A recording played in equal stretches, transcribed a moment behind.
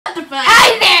Hi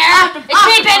there! It's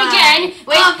me, Ben, again,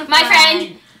 with my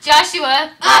friend Joshua,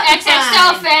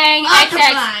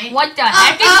 xxSoulFangxx. What the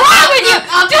heck is wrong with you?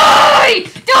 Die!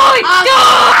 Okay,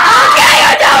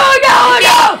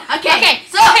 no! Okay,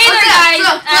 so hey there, guys.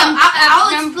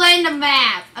 I'll explain the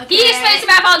map. Okay. He explains the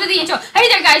map, I'll do the intro. Hey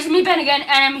there, guys, it's me, Ben, again,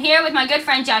 and I'm here with my good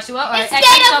friend Joshua, or Instead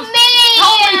of me!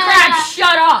 Holy crap,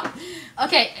 shut up!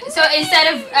 Okay, so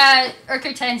instead of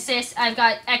xxSoulFangxx, I've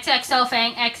got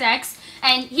xxSoulFangxx.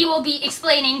 And he will be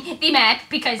explaining the map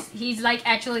because he's like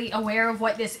actually aware of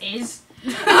what this is.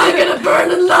 I'm gonna burn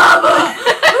in lava!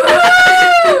 And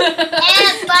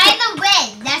by the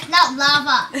way, that's not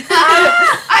lava.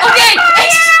 Okay!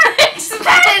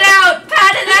 Pat it out!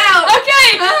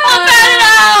 Okay! I'll pat it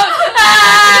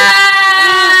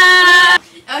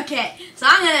out! Okay, so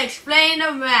I'm gonna explain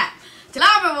the map. So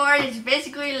Lava Warriors is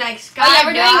basically like Skyblock. Oh yeah,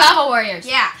 we're doing Lava Warriors.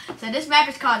 Yeah, so this map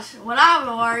is called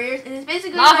Lava Warriors, and it's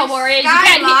basically Lava like Warriors.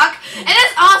 Skyblock, and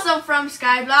it's also from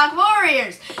Skyblock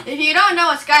Warriors. If you don't know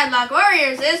what Skyblock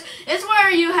Warriors is, it's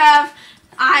where you have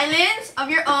islands of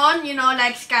your own, you know,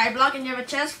 like Skyblock, and you have a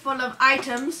chest full of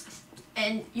items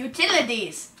and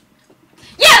utilities.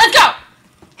 Yeah, let's go!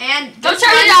 And don't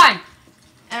turn it on!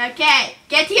 Okay,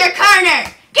 get to your corner!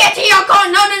 Get to your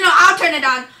corner! No, I'll turn it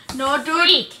on. No, dude.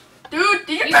 Freak. Dude,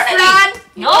 did you turn it on?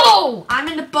 No! I'm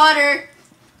in the butter.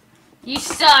 You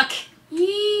suck.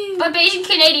 Yee. But Asian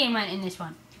Canadian went in this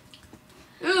one.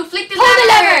 Ooh, flick the Pull lever. the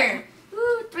lever.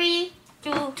 Ooh, 3,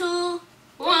 2,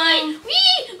 1.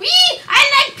 Wee! I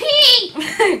like pee!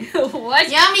 What?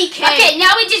 Yummy cake. Okay,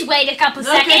 now we just wait a couple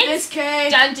Look seconds. at this cake.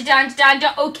 Dun.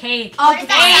 Okay.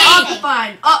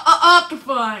 Optifine.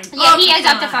 Optifine. Yeah, he has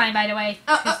Optifine, by the way.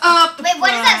 Optifine. Wait,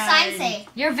 what does that sign say?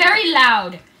 You're very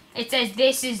loud. It says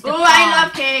this is the Oh, pod. I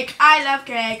love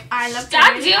cake.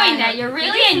 Stop doing that. You're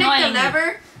really Did you annoying. flick the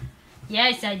lever?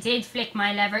 Yes, I did flick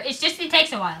my lever. It's just it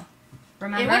takes a while.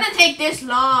 Remember? It wouldn't take this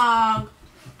long.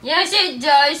 Yes, it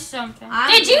does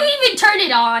sometimes. Did you even turn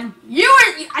it on?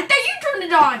 I thought you turned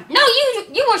it on. No,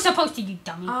 you were supposed to, you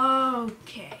dummy.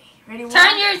 Okay. Ready?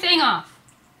 Turn your thing off.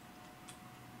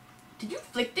 Did you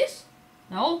flick this?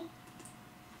 No.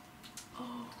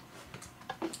 Oh.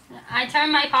 I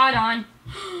turned my pod on.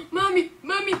 Mommy.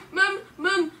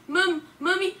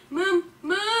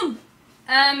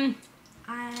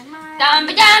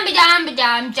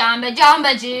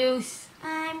 Jamba juice.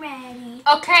 I'm ready.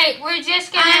 Okay, we're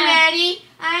just gonna.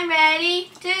 I'm ready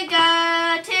to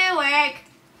go to work.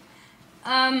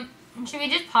 Should we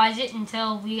just pause it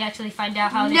until we actually find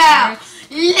out how this works?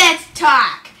 Let's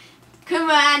talk. Come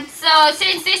on. So,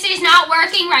 since this is not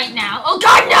working right now. Oh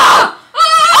God, no!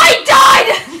 I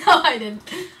died! No, I didn't.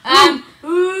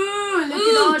 Ooh, look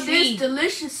at all tree. this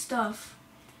delicious stuff.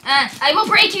 I will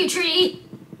break you, tree.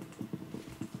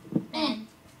 Come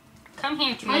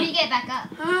here, tree. How do you get back up?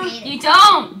 You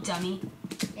don't, dummy.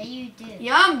 Yeah, you do.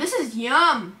 Yum, this is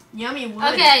yum. Yummy wood.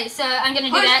 Okay, so I'm gonna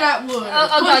do that. Punch that wood.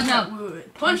 Oh God, no.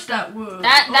 Punch that wood.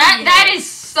 That is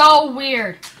so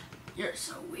weird. You're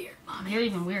so weird, Mommy. You're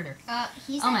even weirder.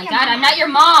 He's Oh my your God, mama. I'm not your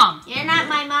mom. You're not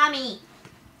my mommy.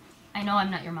 I know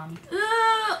I'm not your mommy. Ooh,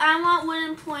 I want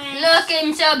wooden planks.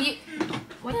 Looking so beautiful.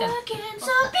 What the? Looking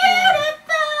so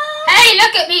beautiful. Hey,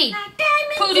 look at me. Like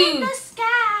diamonds Poodoo. in the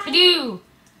sky. Purdue.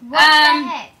 What the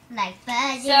heck? Like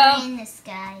butter so- in the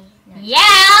sky. No.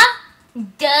 Yeah.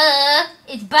 Duh.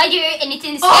 It's butter and it's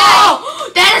in the sky.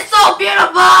 Oh, that is so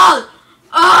beautiful.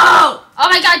 Oh, Oh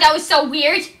my God, that was so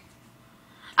weird.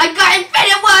 I got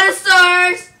infinite water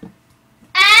source.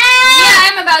 Yeah,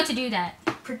 I'm about to do that.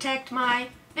 Protect my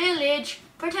village.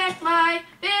 Protect my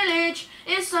village.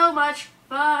 It's so much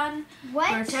fun.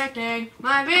 What? Protecting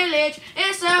my village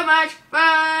is so much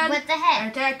fun. What the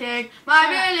heck? Protecting my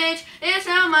village is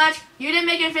so much. You didn't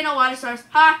make infinite water source.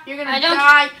 Ha! You're gonna I don't.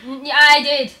 die. Yeah, I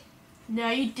did. No,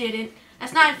 you didn't.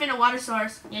 That's not infinite water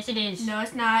source. Yes, it is. No,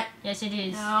 it's not. Yes, it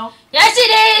is. No. Yes, It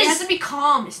it has is. to be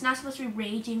calm. It's not supposed to be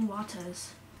raging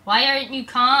waters. Why aren't you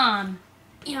calm?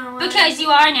 You know what? Because you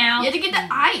are now. You have to get the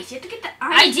ice. You have to get the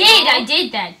ice. I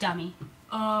did that, dummy.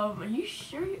 Are you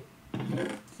sure?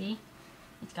 See?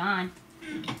 It's gone.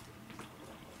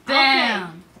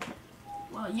 Bam.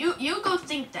 Well, you go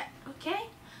think that, okay?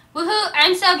 Woohoo!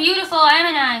 I'm so beautiful,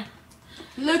 haven't I?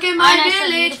 Look at my Aren't I so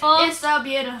village. beautiful? It's so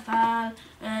beautiful.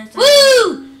 It's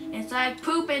Woo! It's like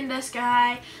poop in the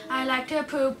sky. I like to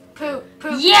poop.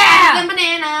 Yeah! The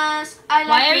bananas. I like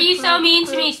Why are to you so poop, mean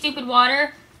to poop. me, stupid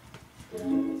water?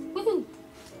 Woohoo!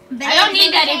 I don't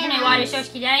need that infinite water source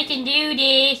because I can do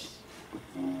this.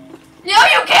 No,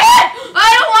 you can't! I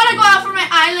don't want to go out from my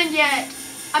island yet.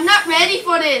 I'm not ready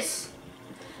for this.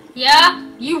 Yeah?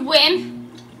 You wimp.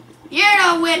 You're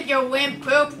a wimp, you wimp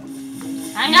poop.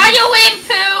 I'm not your wimp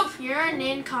poop.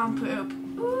 icon poop.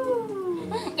 Ooh.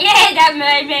 Yeah,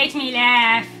 that makes me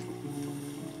laugh.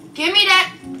 Give me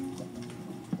that.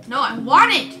 No, I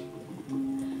want it.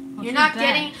 What's You're not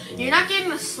that? getting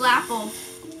the slapple.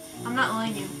 I'm not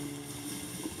letting you.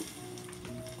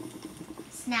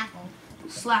 Snapple.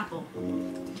 Slapple.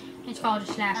 It's called a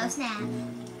slap. Oh, snap.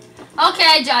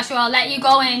 Okay, Joshua, I'll let you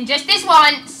go in just this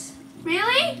once.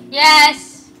 Really?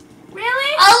 Yes.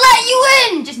 Really? I'll let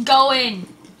you in. Just go in.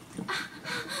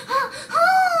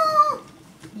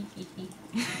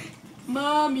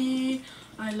 Mommy,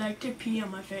 I like to pee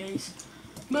on my face.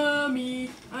 Mommy,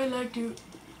 I like to.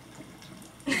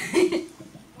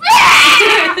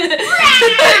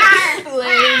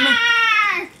 Lame.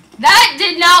 That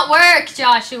did not work,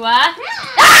 Joshua.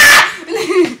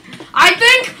 I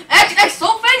think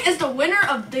xxSoulFangxx is the winner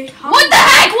of the Hunger. What the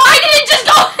heck? Why did it just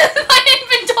go into my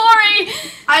inventory?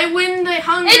 I win the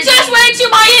Hunger. It just went to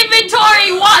my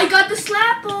inventory. I What? got the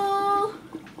slapple.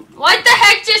 What the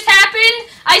heck just happened?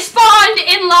 I spawned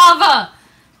in lava.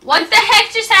 What the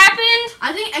heck just happened?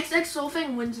 I think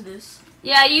xxSoulFangxx wins this.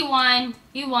 Yeah, you won.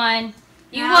 You won.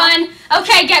 You Now- won.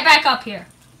 Okay, get back up here.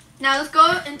 Now let's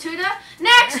go into the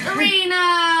next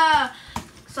arena.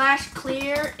 /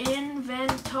 clear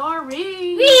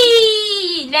inventory.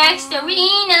 Whee! Next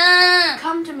arena.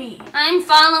 Come to me. I'm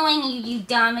following you, you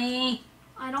dummy.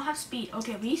 I don't have speed.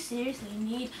 Okay, we seriously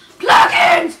need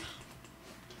plugins.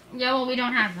 Yeah, well, we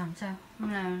don't have them, so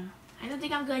no. I don't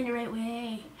think I'm going the right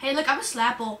way. Hey, look, I'm a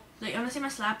slapple. Like, you wanna see my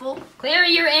slapple? Clear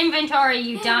your inventory,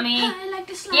 you dummy. I like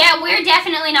the slapple. Yeah, we're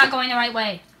definitely not going the right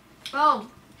way. Oh.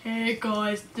 Hey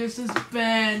guys, this is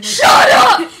Ben. Shut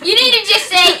up! You need to just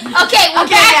say, okay, we're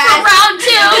Okay, back for guys. round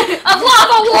 2 of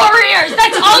Lava Warriors.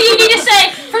 That's all you need to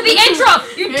say for the intro,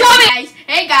 you dummy!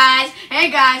 Hey guys, hey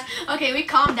guys. Okay, we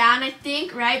calm down, I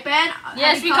think, right, Ben?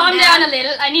 Yes, Have we calm down a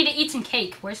little. I need to eat some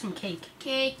cake. Where's some cake?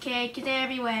 Cake is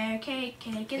everywhere. Cake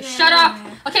is Shut up.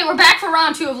 everywhere. Okay, we're back for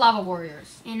round 2 of Lava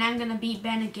Warriors. And I'm gonna beat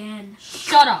Ben again.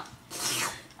 Shut up.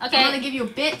 I'm gonna Okay, give you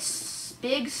big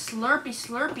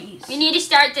slurpies. we need to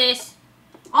start this.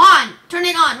 On! Turn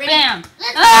it on. Ready? Bam.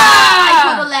 Let's I call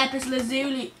Ah! the lapis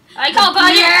lazuli. I call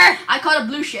butter. I call it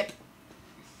blue ship.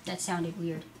 That sounded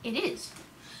weird. It is.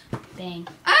 Bang.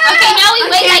 Ah, Okay, now we I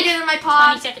wait can't like get in my 20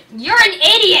 pod. seconds. You're an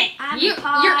idiot. I'm You're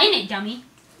hot. in it, dummy.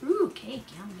 Ooh, cake.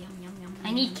 Yum, yum, yum, yum.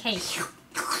 I need cake.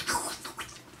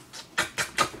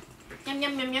 Yum,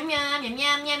 yum, yum, yum, yum, yum,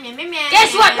 yum, yum, yum, yum,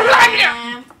 Guess what?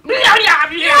 yum.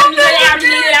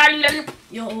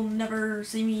 You'll never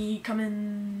see me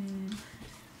coming.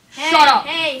 Hey, Shut up.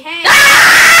 Hey, hey.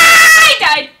 I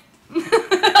died.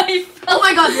 I fell. Oh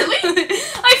my god, really?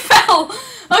 I fell.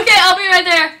 Okay, I'll be right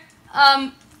there.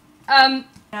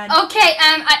 Okay,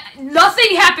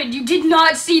 nothing happened. You did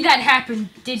not see that happen,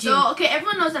 did you? So, okay,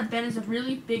 everyone knows that Ben is a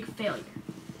really big failure.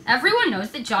 Everyone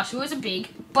knows that Joshua is a big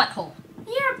butthole.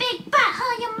 You're a big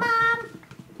butthole, your mom.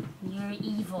 You're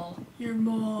evil. Your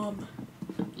mom.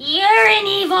 You're an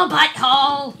evil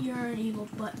butthole. You're an evil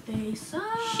butt face.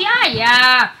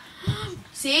 Yeah.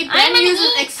 See, I'm Ben an uses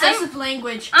e- excessive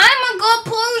language. I'm a good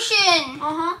person.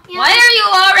 Uh-huh. Yeah. Why are you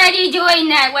already doing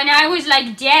that when I was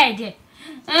like dead?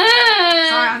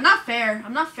 Sorry, I'm not fair.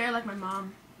 I'm not fair like my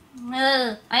mom.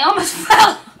 I almost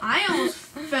fell. I almost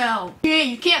fell. Hey,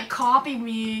 you can't copy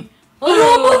me. I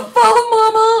almost fell,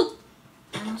 Mama.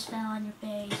 I almost fell on your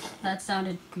face. That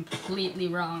sounded completely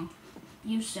wrong.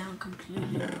 You sound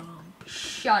completely wrong.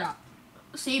 Shut up.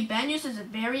 See, Ben uses a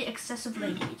very excessive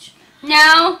language.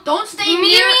 Now, Don't stay Me,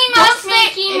 near. me, Don't must stay.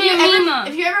 make you me, me.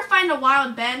 If you ever find a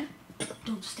wild Ben,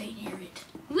 don't stay near it.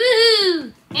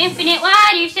 woohoo! Infinite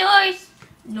water source.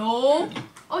 No.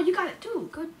 Oh, you got it too.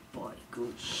 Good boy.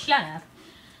 Good. Shut up.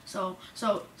 So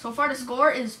far the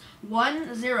score is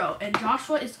 1-0, and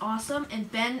Joshua is awesome, and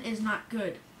Ben is not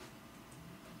good.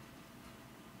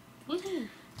 Woohoo.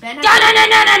 Ben, No,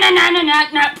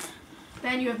 no.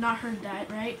 Ben, you have not heard that,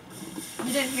 right?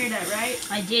 You didn't hear that, right?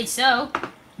 I did so.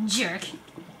 Jerk.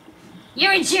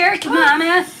 You're a jerk,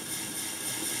 Mama.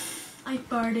 I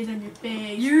farted on your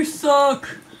face. You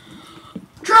suck.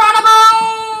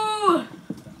 Geronimo!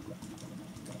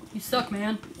 You suck,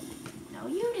 man. No,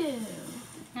 you do.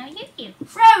 No, you do.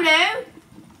 Frodo!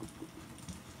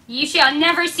 You shall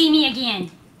never see me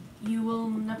again. You will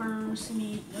never see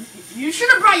me. You should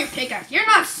have brought your pickaxe. You're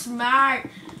not smart.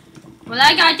 Well,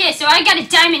 I got this. So I got a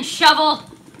diamond shovel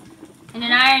and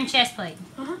an iron chest plate.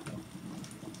 Uh-huh.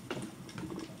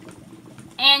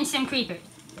 And some creeper.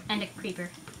 And a creeper.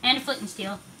 And a flint and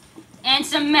steel. And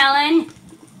some melon.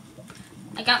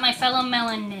 I got my fellow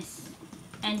melonness.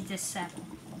 And this sapple.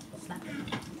 Slapper.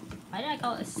 Why did I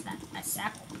call it a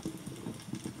sapple?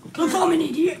 Because I'm an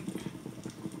idiot.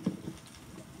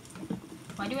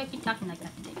 Why do I keep talking like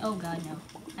that today? Oh god, no.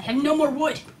 I have no more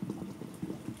wood!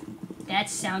 That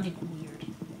sounded weird.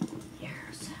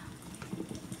 Yes.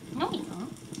 No, you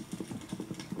don't.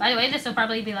 By the way, this will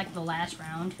probably be like the last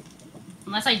round.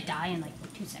 Unless I die in like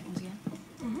 2 seconds again.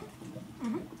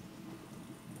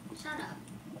 Shut up.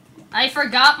 I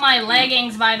forgot my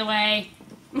leggings, by the way.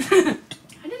 I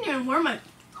didn't even wear my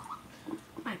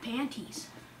panties.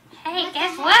 Hey,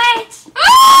 guess what?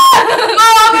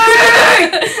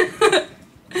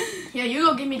 Yeah, you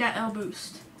go give me that L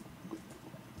boost.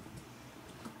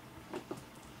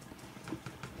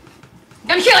 I'm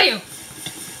gonna kill you!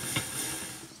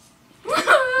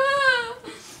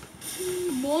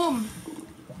 Boom.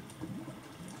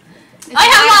 I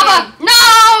have lava! No,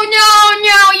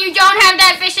 you don't have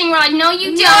that fishing rod. No,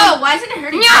 you No, don't. why isn't it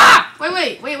hurting? No!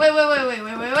 Wait,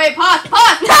 pause.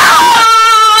 No!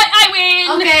 I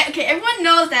win! Okay, everyone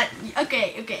knows that,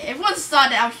 okay, everyone saw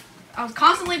that I was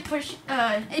constantly pushing, But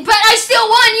I still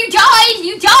won! You died!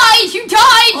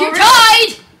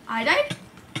 I died?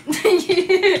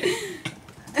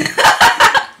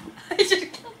 I should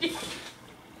have killed you.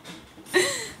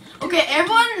 Okay,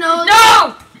 everyone knows.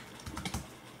 No!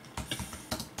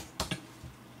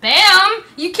 Bam!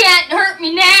 You can't hurt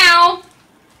me now!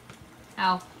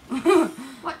 Ow.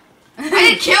 What? I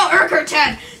didn't kill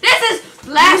Urkerton! This is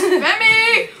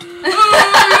blasphemy!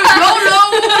 YOLO!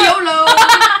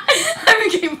 I'm in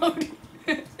game mode.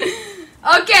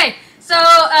 Okay, so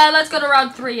let's go to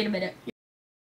round 3 in a minute.